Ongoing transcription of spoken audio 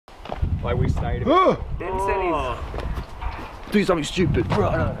Like we stayed. Oh. Ben said Do something stupid.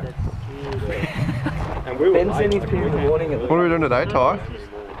 Right. And we were Ben said he's been warning it. What are we doing today, Ty?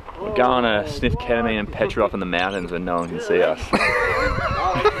 We're going to sniff ketamine and petrol up in the mountains when no one can see us.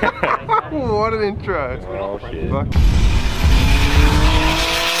 What an intro. Oh shit.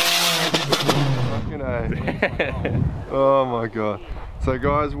 Fucking A. Oh my god. So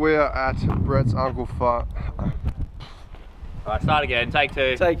guys, we are at Brett's Uncle Farm. Alright, start again, take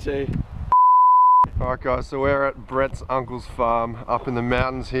two. Take two. Alright guys, so we're at Brett's uncle's farm up in the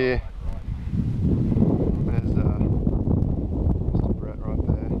mountains here. There's Mr. Brett right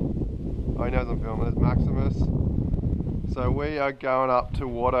there. Oh, he knows I'm filming. There's Maximus. So we are going up to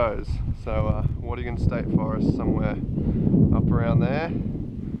Watto's. So Watagins State Forest, somewhere up around there.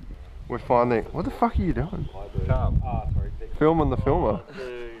 We're finding... What the fuck are you doing? Filming the filmer.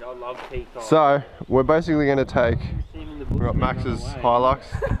 Dude, I love peacock. So we're basically going to take... We've got Max's Hilux.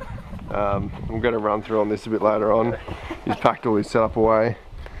 We'll get a run through on this a bit later on. He's packed all his setup away.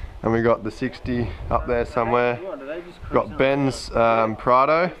 And we got the 60 up there somewhere. Got Ben's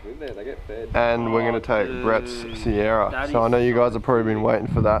Prado. And we're going to take Brett's Sierra. So I know you guys have probably been waiting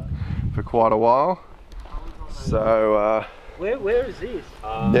for that for quite a while. So where is this?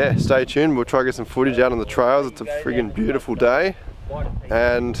 yeah, stay tuned. We'll try to get some footage out on the trails. It's a friggin' beautiful day.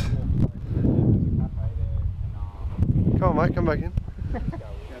 And come on mate, come back in.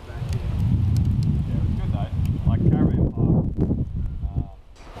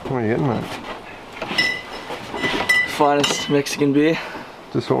 What are you getting, mate? Finest Mexican beer.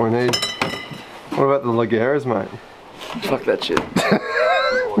 Just what we need. What about the Lagueras, mate? Fuck that shit.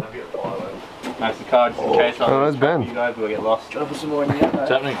 That's the card just in case there's Ben. You guys will get lost. Drop us some more in here. What's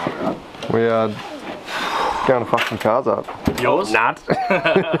happening? We are going to fuck some cars up. Yours? Not.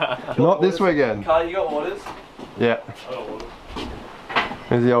 Not this weekend. Carl, you got waters? Yeah.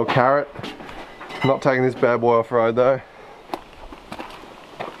 There's the old carrot. Not taking this bad boy off road though.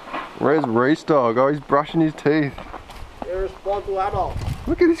 Where's Reece dog? Oh, he's brushing his teeth. Irresponsible adult.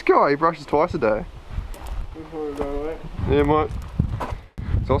 Look at this guy, he brushes twice a day. Yeah, mate.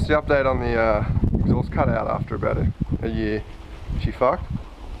 So what's the update on the exhaust cutout after about a year? She fucked?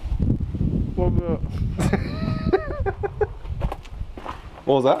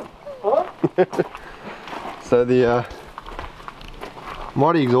 What was that? Huh? So the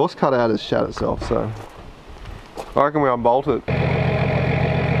mighty exhaust cutout has shut itself, so I reckon we unbolt it.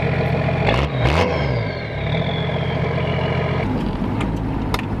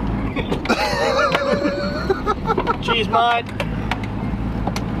 Cheers, mate.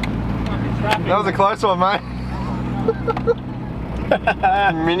 That was a close one, mate.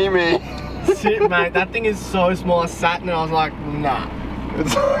 Mini me. Shit, mate. That thing is so small. I sat and I was like, nah.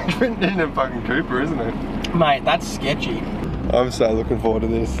 It's like in a fucking Cooper, isn't it? Mate, that's sketchy. I'm so looking forward to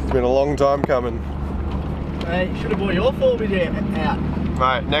this. It's been a long time coming. Hey, you should have brought your 4-bit out.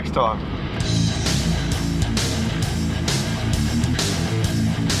 Mate, next time.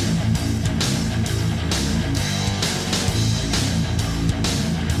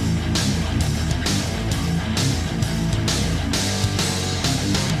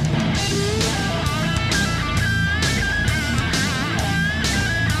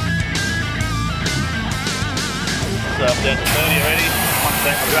 So I'm down to 30 already. 1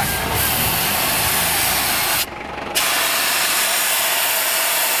 sec, I'll be back.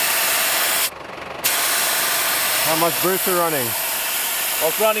 How much boost are running? I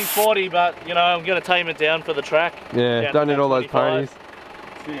was running 40, but you know, I'm going to tame it down for the track. Yeah, don't need all those ponies.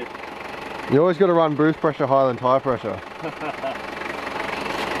 You always got to run boost pressure higher than tyre pressure.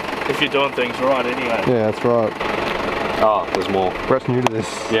 If you're doing things right anyway. Yeah, that's right. Oh, there's more. Brett's new to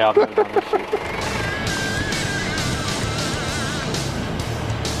this. Yeah, I've never done this shit.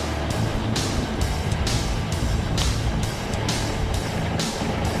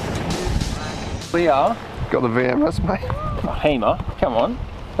 We are. Got the VMS, mate. Oh, Hema, come on.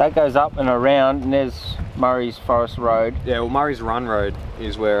 That goes up and around, and there's Murray's Forest Road. Yeah, well, Murray's Run Road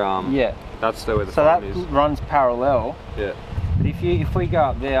is where yeah. That's where the so farm that is. runs parallel. Yeah. But if we go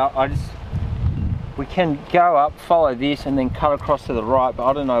up there, we can go up, follow this, and then cut across to the right. But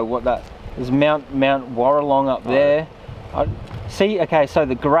I don't know what that is. Mount Warralong up there. See, okay, so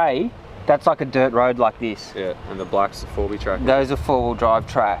the grey, that's like a dirt road like this. Yeah, and the black's the 4-wheel track. Those are 4-wheel drive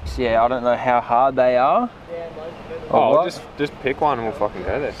tracks. Yeah, I don't know how hard they are. Oh, just pick one and we'll fucking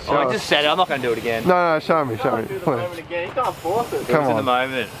go there. Oh, I just said it, I'm not going to do it again. No, show me, please. You can't force it. Come It's in the on,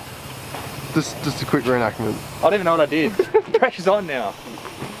 moment. just a quick reenactment. I don't even know what I did. Pressure's on now.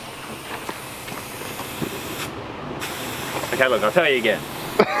 Okay, look, I'll tell you again.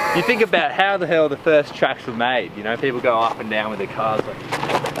 You think about how the hell the first tracks were made, you know, people go up and down with their cars like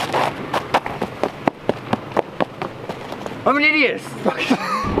I'm an idiot!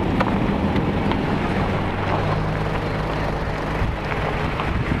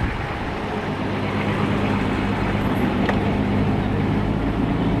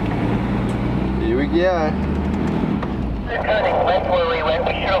 Here we go. Just turning left where we went,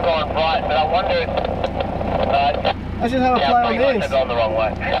 we should have gone right, but I wonder if... I should have a play on this. Gone the wrong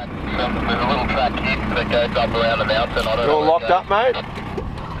way. There's a little track here that goes up around the mountain. I don't know. You're locked up, mate?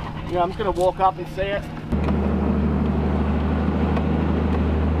 Yeah, I'm just going to walk up and see it.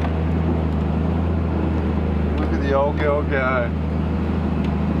 Look at the old girl go.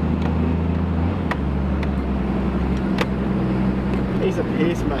 He's a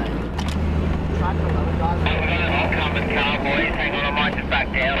piss, mate. I'll come and car, boys. Hang on, I might just back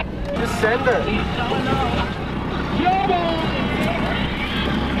down. Just send it.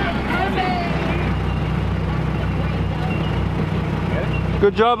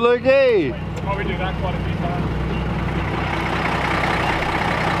 Good job, Lukey. Probably do that quite a few times.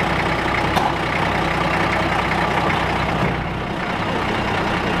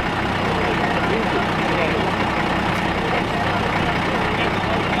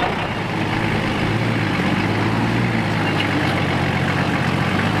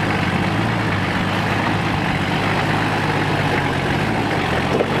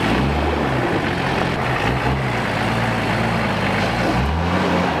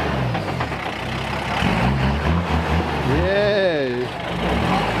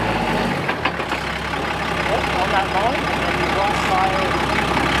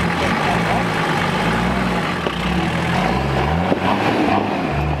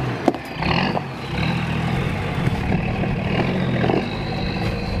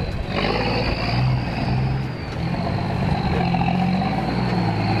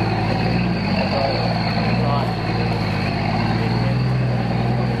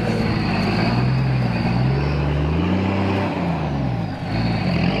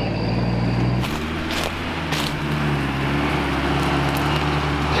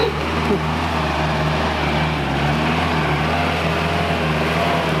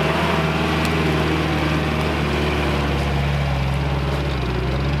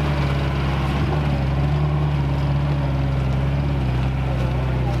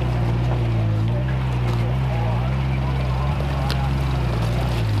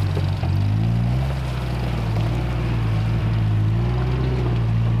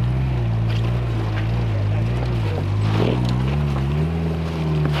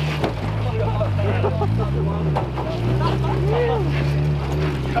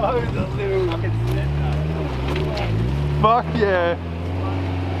 Fuck yeah.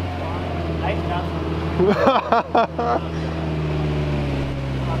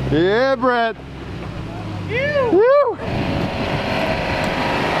 Yeah, Brett. Woo.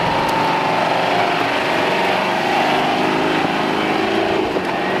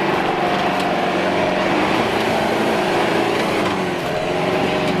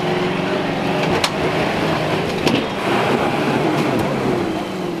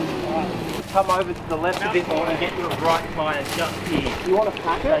 Come over to the left a bit more and get your right tyre just here. You want to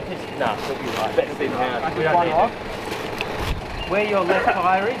pack it? No, but you're right. Better than that. We don't need it. Where your left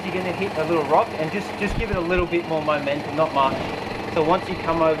tyre is, you're going to hit a little rock and just give it a little bit more momentum, not much. So once you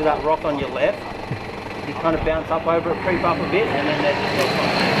come over that rock on your left, you kind of bounce up over it, creep up a bit, and then there's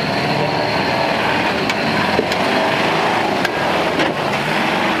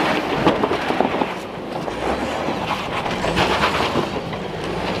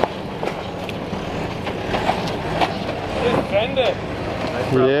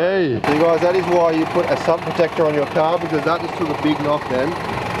Yay! So guys, that is why you put a sun protector on your car, because that just took a big knock then,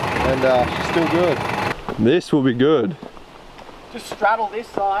 and she's still good. This will be good. Just straddle this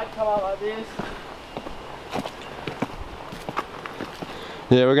side, come up like this.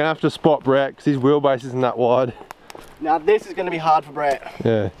 Yeah, we're gonna have to spot Brett because his wheelbase isn't that wide. Now this is going to be hard for Brett.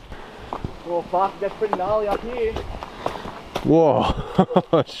 Yeah. Oh fuck, that's pretty gnarly up here. Whoa!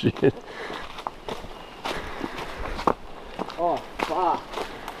 Oh shit. Oh fuck.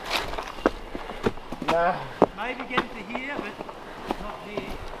 Nah. maybe get it to here, but not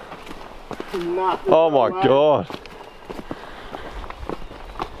here. Nah, Oh my god.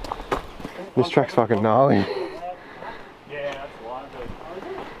 This track's fucking gnarly. Yeah, that's why.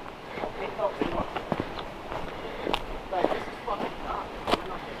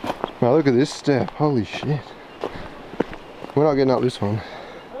 Now look at this step, holy shit. We're not getting up this one.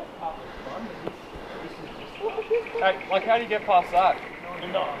 Hey, like how do you get past that?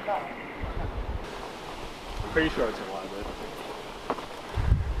 I'm pretty sure it's a line,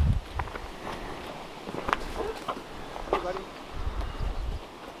 but...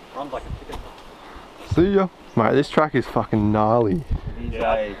 Runs like a chicken. See ya. Mate, this track is fucking gnarly.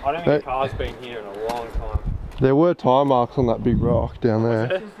 Yeah, I don't think a car's been here in a long time. There were tire marks on that big rock down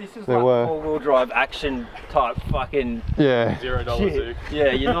there. This is There like were. four-wheel drive action type fucking Yeah. $0 Zook.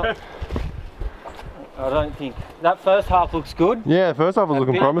 Yeah, you're not. I don't think that first half looks good. Yeah, the first half was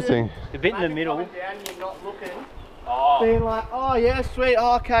looking bit- promising. The bit in the middle. Down, you're not looking. Oh, Being like, oh yeah, sweet,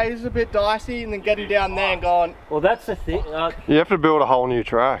 oh, okay, this is a bit dicey, and then getting down there and going, Well, that's the thing. You have to build a whole new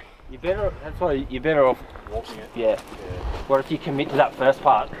track. You better. That's why you're better off. walking it. Yeah. What if you commit to that first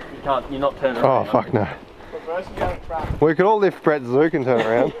part? You can't. You're not turning Oh, around. fuck no. reversing down the track. We could all lift Brett's Zook and turn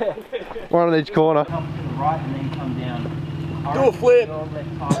around. One on each corner. Come to the right and then come down. Do a flip.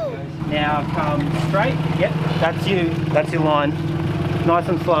 Now come straight. Yep, that's you. That's your line. Nice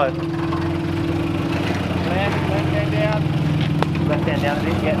and slow. Left hand down. Left hand down a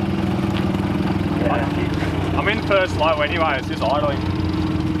bit. Yep. Yeah. I'm in first low anyway, it's just idling.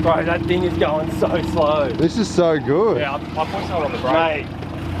 Bro, that thing is going so slow. This is so good. Yeah, my point's not on the brake.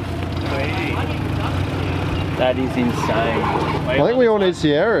 Mate, that is insane. I think we all need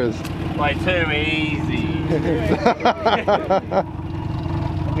Sierras. Way too easy. Look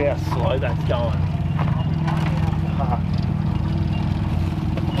how slow that's going.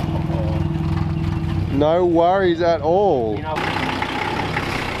 No worries at all. You know, okay,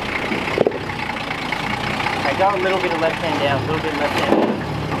 go a little bit of left hand down, a little bit of left hand down.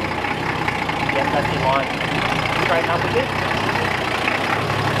 Yep, that's your line. Straighten up a bit.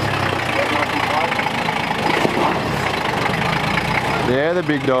 Yep, nice and slow. Yeah, the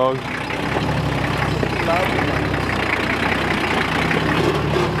big dog. Nice.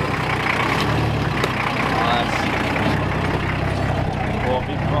 Oh,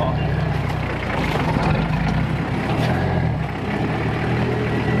 big rock.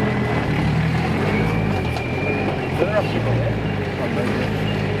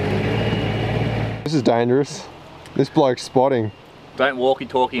 This is dangerous. This bloke's spotting. Don't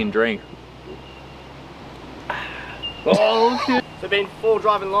walkie-talkie and drink. Oh shit. So been full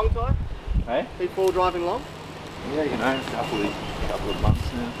driving long time? Hey? Been full driving long? Yeah, you know, a couple of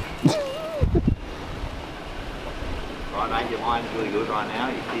months now. Right, mate, your line's really good right now.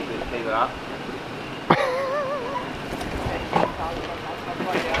 You keep it up.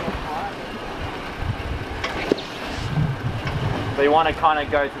 So you want to kind of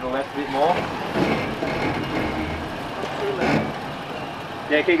go to the left a bit more.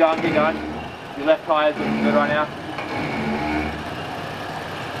 Yeah, keep going, keep going. Your left tyre's looking good right now.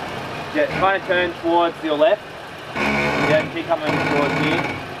 Yeah, kind of turn towards your left. Yeah, keep coming towards here.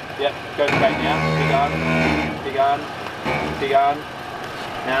 Yep, go straight now. Keep going, keep going, keep going.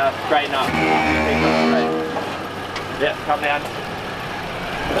 Now straighten up. Keep going straight. Yep, come down.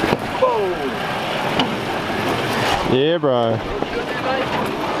 Boom! Yeah, bro.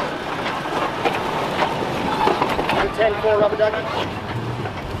 Good 10 for rubber ducky.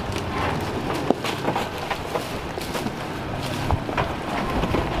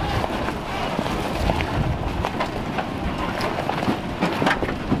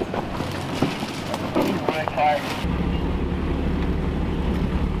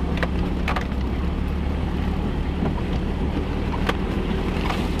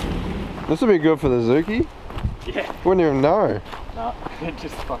 This will be good for the Zuki. Yeah. Wouldn't even know. No, it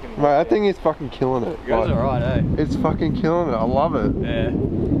just fucking... Mate, that thing is fucking killing it. It goes alright, eh? It's fucking killing it. I love it. Yeah.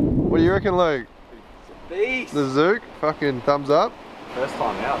 What do you reckon, Luke? Beast! The Zook? Fucking thumbs up? First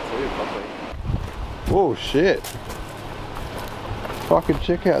time out too, probably. Oh shit. Fucking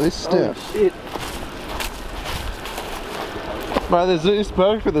check out this step. Oh shit. Mate, the Zook is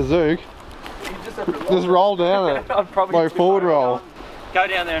perfect for the Zook. Just roll down it. Like forward roll. Go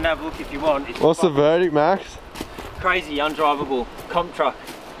down there and have a look if you want. It's What's the verdict, Max? crazy, undrivable comp truck.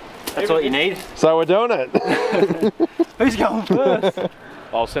 That's what you need. So we're doing it. Who's going first?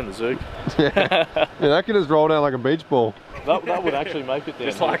 I'll send the Zook. Yeah, that can just roll down like a beach ball. That would actually make it there.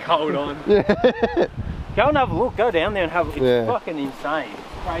 Just like hold on. Yeah. Go and have a look. Go down there and have a look. It's Yeah. fucking insane.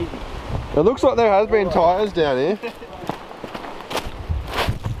 It's crazy. It looks like there has been tyres down here.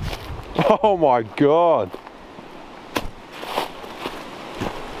 Oh my god.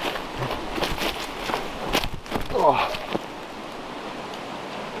 Oh.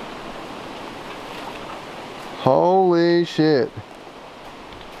 Holy shit.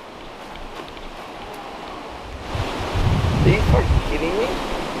 Are you fucking kidding me?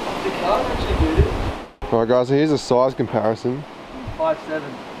 The car actually did it. Alright guys, so here's a size comparison. 5'7".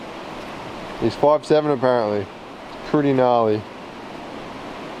 He's 5'7" apparently. It's pretty gnarly.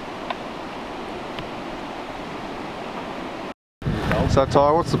 So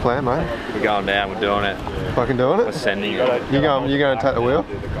Ty, what's the plan, mate? We're going down, we're doing it. Fucking doing We're it? sending it. You going to take the wheel?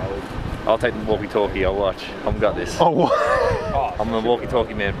 I'll take the walkie-talkie, I'll watch. I've got this. Oh, what? I'm the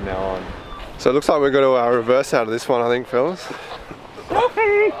walkie-talkie man from now on. So it looks like we're going to reverse out of this one, I think, fellas.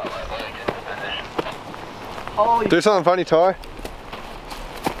 Do something funny, Ty.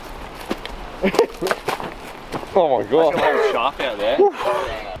 Oh my god. There's a little shark out there. Is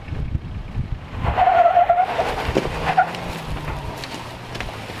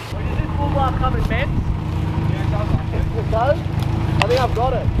this full bar coming, man? Yeah, it does. It does? I think I've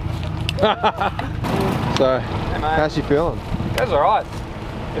got it. So, how's she feeling? That's alright.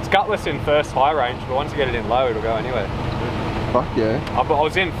 It's gutless in first high range, but once you get it in low, it'll go anywhere. Fuck yeah. I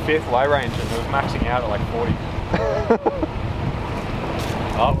was in 5th low range and it was maxing out at like 40.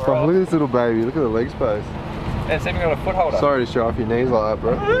 Oh, we're Look at this little baby, look at the leg space. Yeah, it's even got a foot holder. Sorry to show off your knees like that,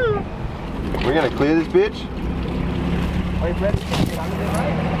 bro. We're gonna clear this bitch. Are you ready to get under there,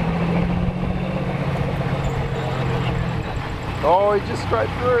 mate? Oh, he just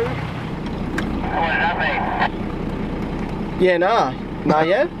scraped through. What does that mean? Yeah, nah. Nah,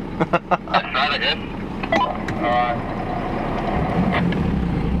 yeah? That's rather good. Alright.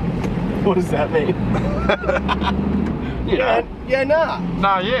 What does that mean? Yeah. Yeah, nah.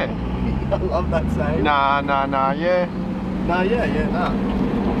 Nah, yeah. I love that saying. Nah, yeah. Nah, yeah, nah.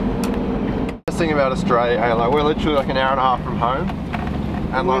 Best thing about Australia, like we're literally like an hour and a half from home.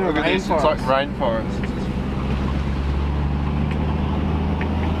 And like, look at this, it's like rainforest.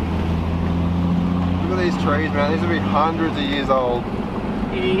 Look at these trees, man. These will be hundreds of years old.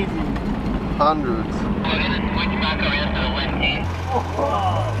 Easy. Hundreds. We're going to switch back around to the left here.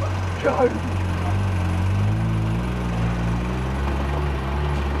 Oh, go.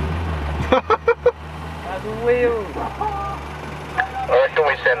 That's a wheel. I reckon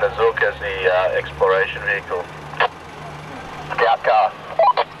we send the Zook as the exploration vehicle. Scout car.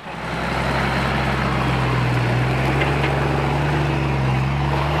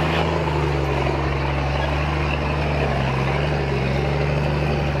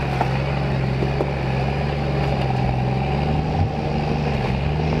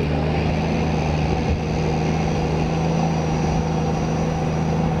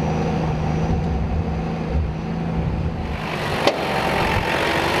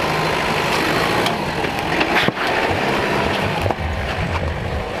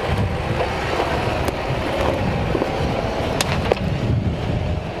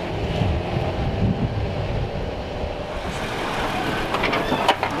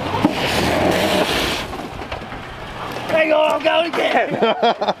 Hang on, I'm going again.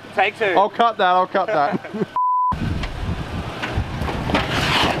 Take 2. I'll cut that.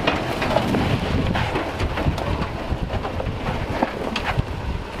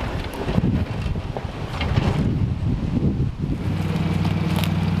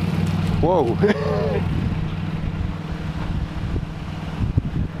 Whoa.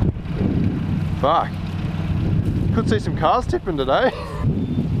 Fuck. Could see some cars tipping today.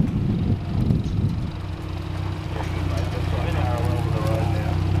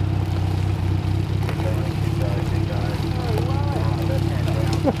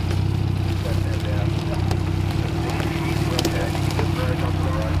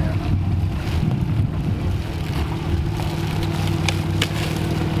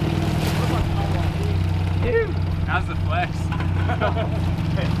 How's the flex?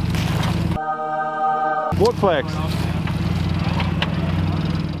 What flex?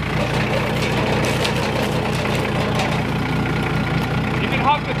 You can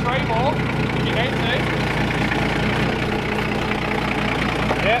hug the tree more if you need to.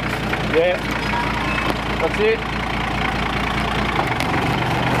 Yeah. That's it.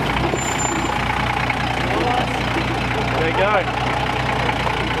 There you go.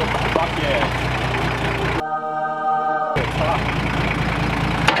 Fuck yeah.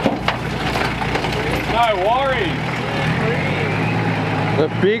 No worries. The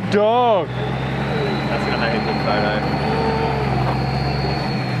big dog. That's gonna make a good photo.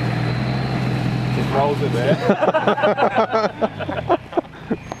 Just rolls it there.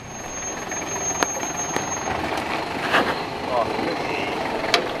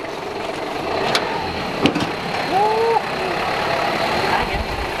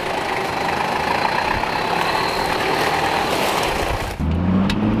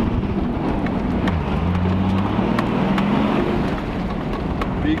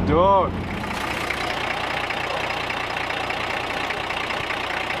 Big dog.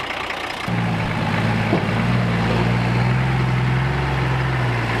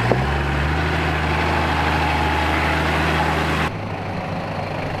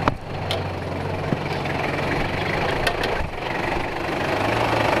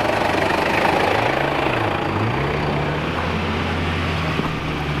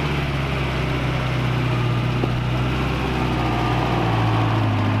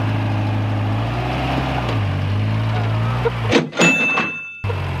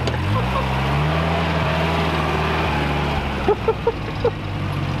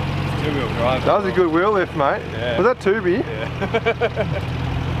 drive. That was a good wheel lift, mate. Yeah. Was that Tubi?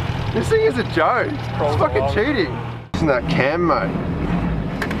 Yeah. This thing is a joke. It's fucking cheating. Isn't that cam, mate?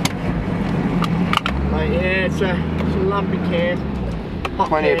 Mate, yeah, it's a lumpy cam. Hot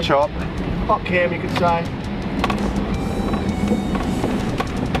Plenty cam. of chop. Hot cam, you could say.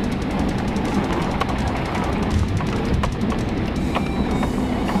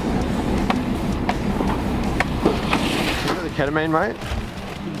 Ketamine, mate?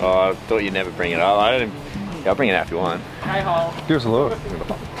 Oh, I thought you'd never bring it up. I don't. Yeah, I'll bring it out if you want. Hey, Hole. Give us a look.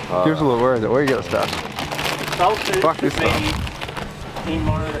 Give us a look. Where is it? Where you get the stuff? Salt soup Fuck this should be in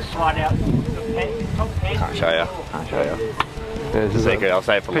one of the slide out. Can't show you. Can't show you. Yeah, this is Secret. I'll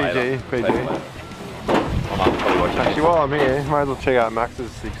save it for PG, later. PG. Save it for later. I'll probably watch it. Actually, while I'm here, might as well check out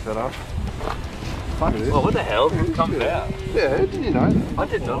Max's SIG setup. Fuck it is. Oh, what the hell? It comes out. Yeah, did you know that? I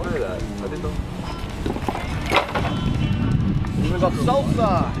did not know that. I did not. We've got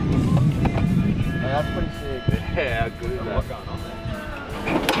salsa. Oh, that's pretty sick. Yeah, how good is that? What's going on there?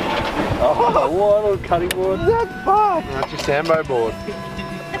 Oh, what a little cutting board. What the fuck? That's your Sambo board.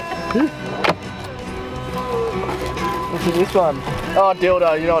 What's in this one? Oh,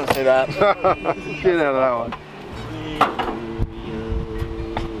 dildo, you don't want to see that. Get out of that one.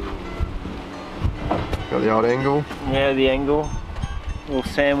 Got the old angle. Yeah, the angle. Little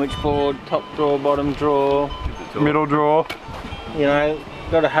sandwich board, top drawer, bottom drawer. Middle drawer. You know,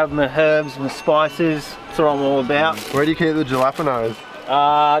 got to have my herbs, my spices. That's what I'm all about. Where do you keep the jalapenos?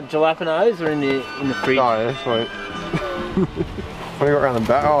 Jalapenos are in the fridge. Oh yeah, sweet. What do you got around the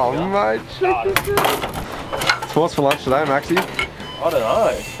back? Oh mate, check this out. So what's for lunch today, Maxie? I don't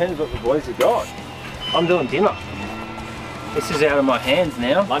know. Depends what the boys have got. I'm doing dinner. This is out of my hands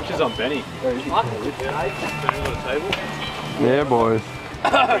now. Lunch is on Benny. Yeah, boys.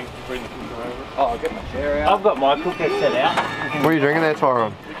 Oh, I'll get my chair out. I've got my cooker set out. What are you drinking there,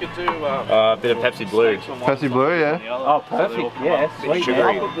 Tyrone? We could do A bit of Pepsi Blue. Pepsi Blue, yeah. Oh, perfect. Yeah, sweet.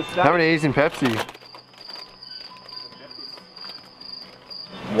 sugary. How many E's in Pepsi?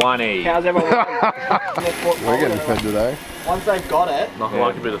 1E. How's everyone? We're getting fed today. Once they've got it, nothing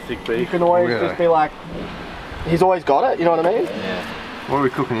like a bit of thick you beef. can always Yeah. just be like, he's always got it, you know what I mean? Yeah. What are we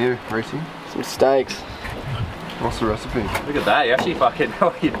cooking here, Reece? Some steaks. What's the recipe? Look at that. You actually fucking know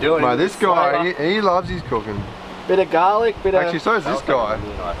what you're doing. Mate, this guy, he loves his cooking. Bit of garlic, bit Actually, of so is this guy.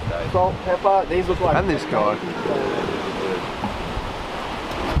 Really nice steak. salt, pepper. These look like. And this guy.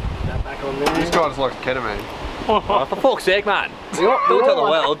 That back on there. This guy just likes ketamine. Oh, for fuck's sake, man. We all, Don't tell the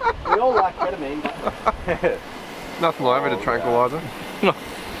like, world. we all like ketamine. But Nothing like a bit of tranquilizer.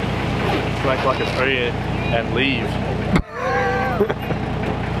 Make like a tree and leave.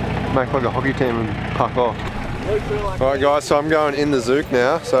 Make like a hockey team and puck off. Alright guys, so I'm going in the Zook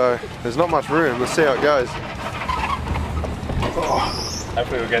now, so there's not much room. Let's see how it goes.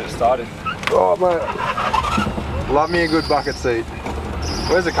 Hopefully we'll get it started. Oh mate, love me a good bucket seat.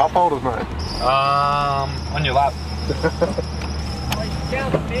 Where's the cup holders, mate? On your lap.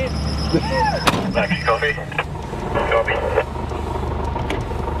 Maxi coffee. Copy.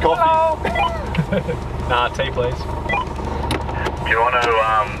 Coffee. Nah, tea please. Do you want to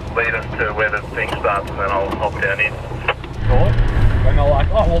lead us to where the thing starts and then I'll hop down in? What? When they're like,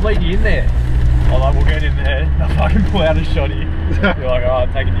 oh, we'll lead you in there. I'm like, we'll get in there. They'll fucking pull out a shotty. You're like, oh,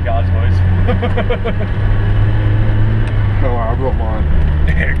 I'm taking your cards, boys. Don't worry, I brought mine.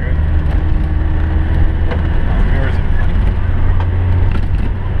 Yeah, good. Where is it?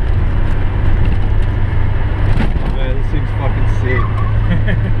 Man, this thing's fucking sick.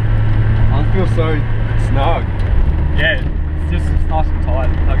 I feel so snug. Yeah, it's nice and tight.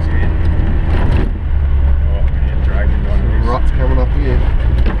 It tucks you in. Oh, man, dragged into one of these. Ruts coming up here.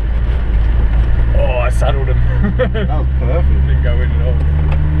 Oh, I saddled him. That was perfect. Didn't go in at all.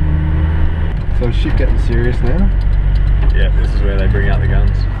 So shit getting serious now. Yeah, this is where they bring out the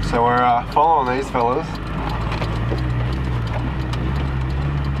guns. So we're following these fellas.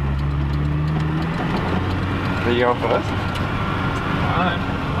 Are you going first? Alright,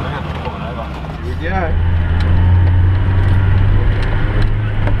 I'm gonna have to pull it over. Here we go.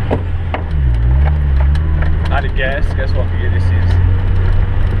 I had a guess. Guess what year this is?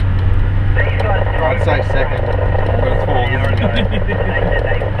 I'd say second, but it's fourth.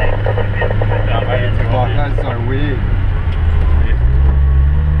 No, maybe it's Fuck, that's so weird. It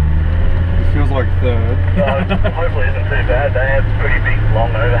feels like third. Hopefully it isn't too bad. They have pretty big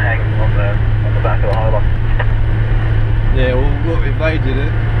long overhangs on the back of the Hilux. Yeah, well look, if they did it,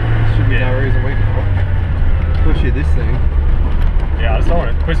 there should be no reason we can't. Especially this thing. Yeah, I just don't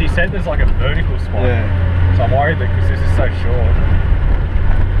want it. Because he said there's like a vertical spot. Yeah. So I'm worried that because this is so short.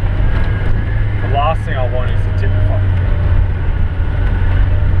 The last thing I want is to tip the fucking thing.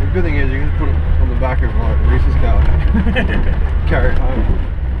 We good thing is you can just put it on the back of like Reese's car. Carry it home.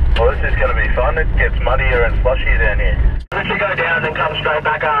 Well, this is going to be fun. It gets muddier and slushier down here. Literally go down and come straight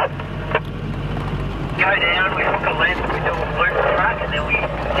back up. Go down, we hook a left, we do a loop track, and then we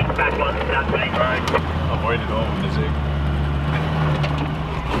link back on that main road. Avoid it all with the Zook.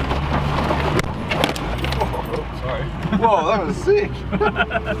 Oh, sorry. Whoa, that was sick. That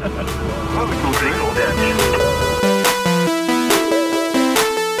was cool. Pretty cool down here.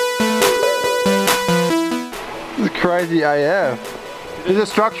 This is crazy AF. Is it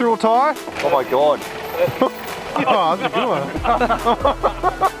structural tie? Oh my god. Oh, that's a good one.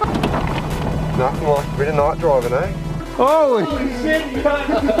 Nothing like a bit of night driving, eh? Holy shit!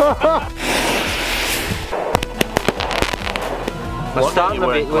 We're starting a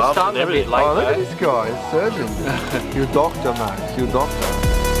bit late. Oh, look at this guy, he's a surgeon. You're a doctor, mate. You're a doctor.